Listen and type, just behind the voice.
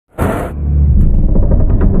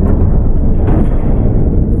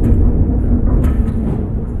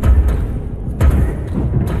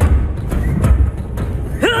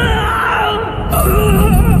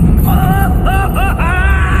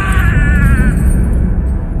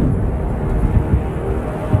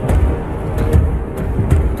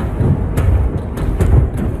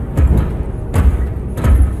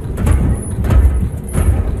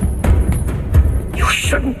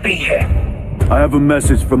have a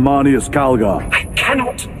message from Marnius Calgar. I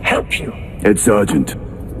cannot help you. It's urgent.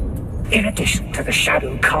 In addition to the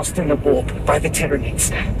shadow cast in the warp by the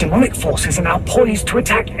Tyranids, demonic forces are now poised to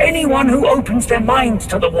attack anyone who opens their minds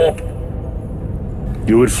to the warp.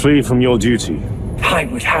 You would flee from your duty. I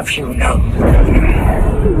would have you know.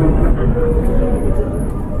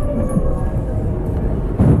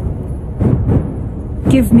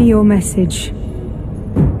 Give me your message.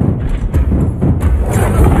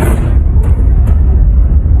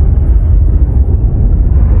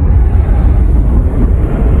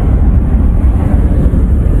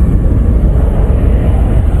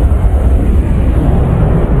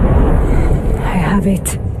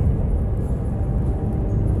 It.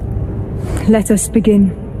 Let us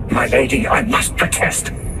begin. My lady, I must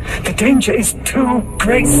protest. The danger is too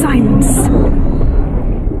great. Silence.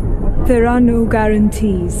 There are no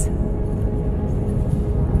guarantees.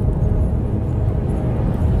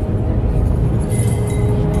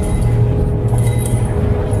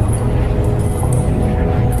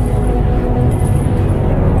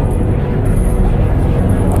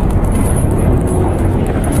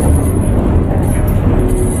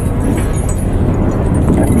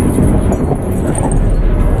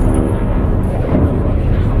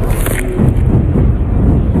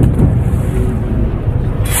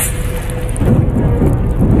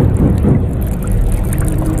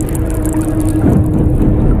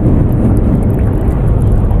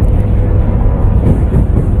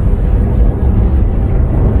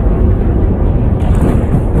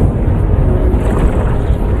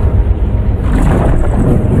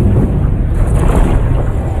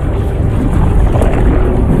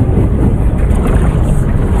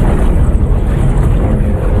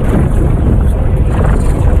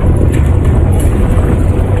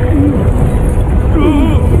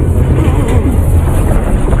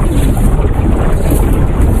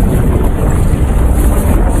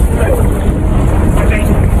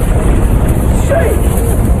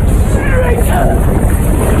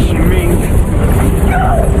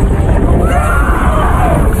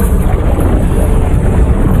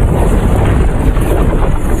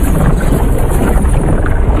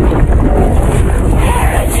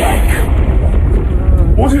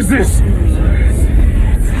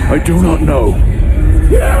 I do not know.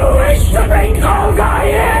 You wish to bring Calgar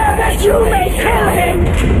here that you may kill him!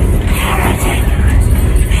 Heretic!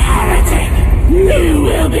 Heretic! You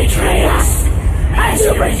will betray us as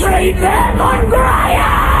you betrayed them on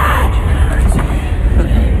Graya!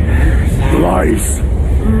 Lies.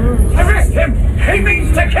 Arrest him! He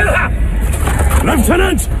means to kill her!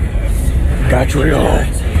 Lieutenant! Betrayal.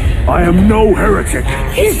 I am no heretic.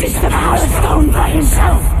 He seeks the power stone for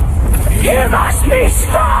himself. He must be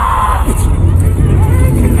stopped!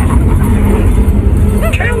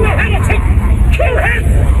 Kill the heretic! Kill him!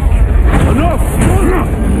 Enough!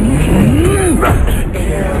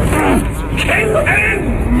 Kill him!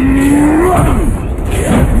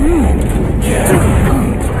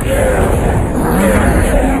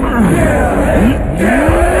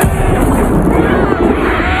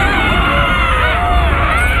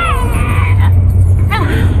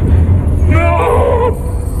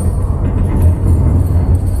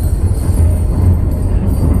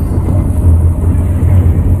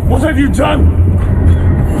 What have you done?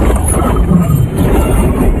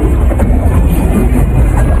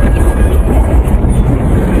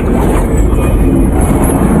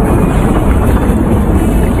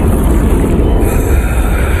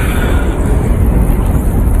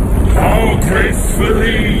 How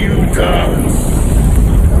gracefully you dance!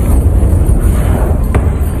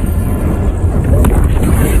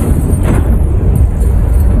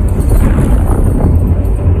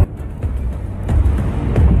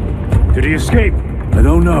 Did he escape? I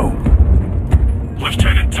don't know.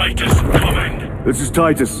 Lieutenant Titus, come in. This is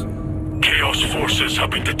Titus. Chaos forces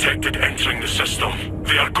have been detected entering the system.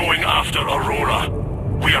 They are going after Aurora.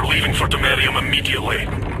 We are leaving for Demerium immediately.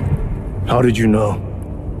 How did you know?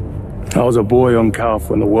 I was a boy on Calf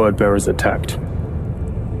when the Word Bearers attacked.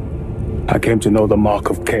 I came to know the mark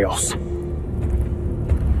of chaos.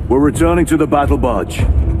 We're returning to the battle barge.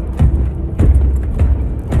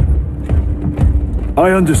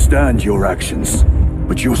 I understand your actions,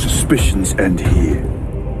 but your suspicions end here.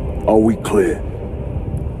 Are we clear?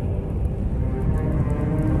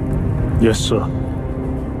 Yes, sir.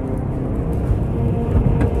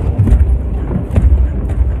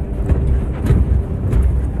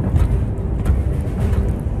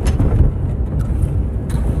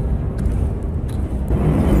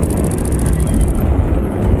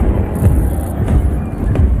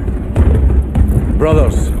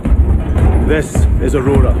 Brothers, this is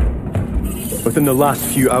Aurora. A Within the last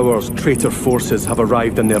few hours, traitor forces have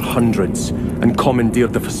arrived in their hundreds and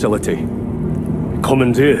commandeered the facility.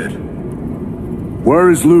 Commandeered? Where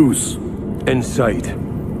is Luz? Inside.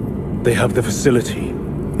 They have the facility,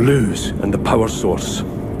 Luz, and the power source.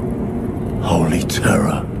 Holy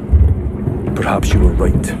terror. Perhaps you were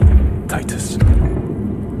right, Titus.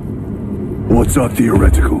 What's our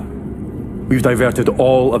theoretical? We've diverted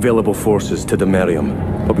all available forces to the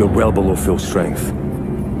Merium, but we're well below full strength.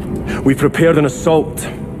 We've prepared an assault,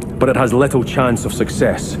 but it has little chance of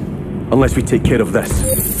success, unless we take care of this.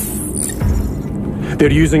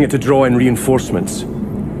 They're using it to draw in reinforcements.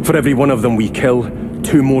 For every one of them we kill,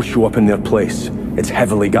 2 more show up in their place. It's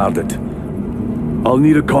heavily guarded. I'll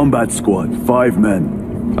need a combat squad, 5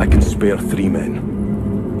 men. I can spare 3 men.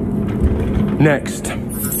 Next,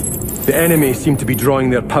 the enemy seem to be drawing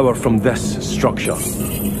their power from this structure.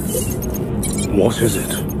 What is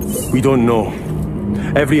it? We don't know.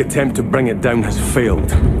 Every attempt to bring it down has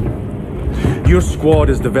failed. Your squad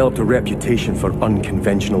has developed a reputation for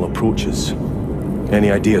unconventional approaches.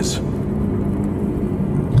 Any ideas?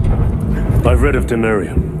 I've read of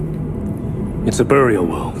Demerium. It's a burial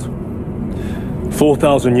world.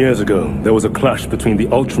 4,000 years ago, there was a clash between the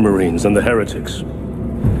Ultramarines and the Heretics.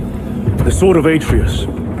 The Sword of Atreus,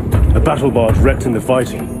 a battle barge wrecked in the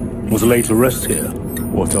fighting, was laid to rest here.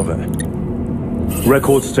 What of it?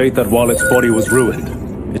 Records state that while its body was ruined,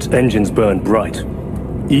 its engines burned bright,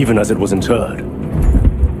 even as it was interred.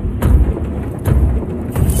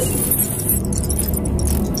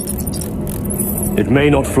 It may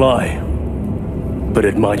not fly, but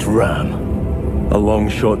it might ram. A long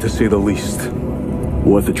shot to say the least.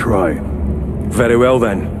 Worth a try. Very well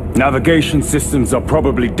then. Navigation systems are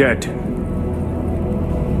probably dead.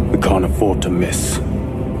 We can't afford to miss.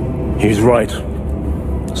 He's right.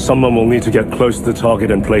 Someone will need to get close to the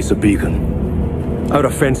target and place a beacon. Our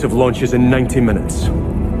offensive launches in 90 minutes.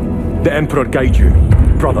 The Emperor guide you,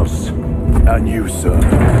 brothers. And you, sir.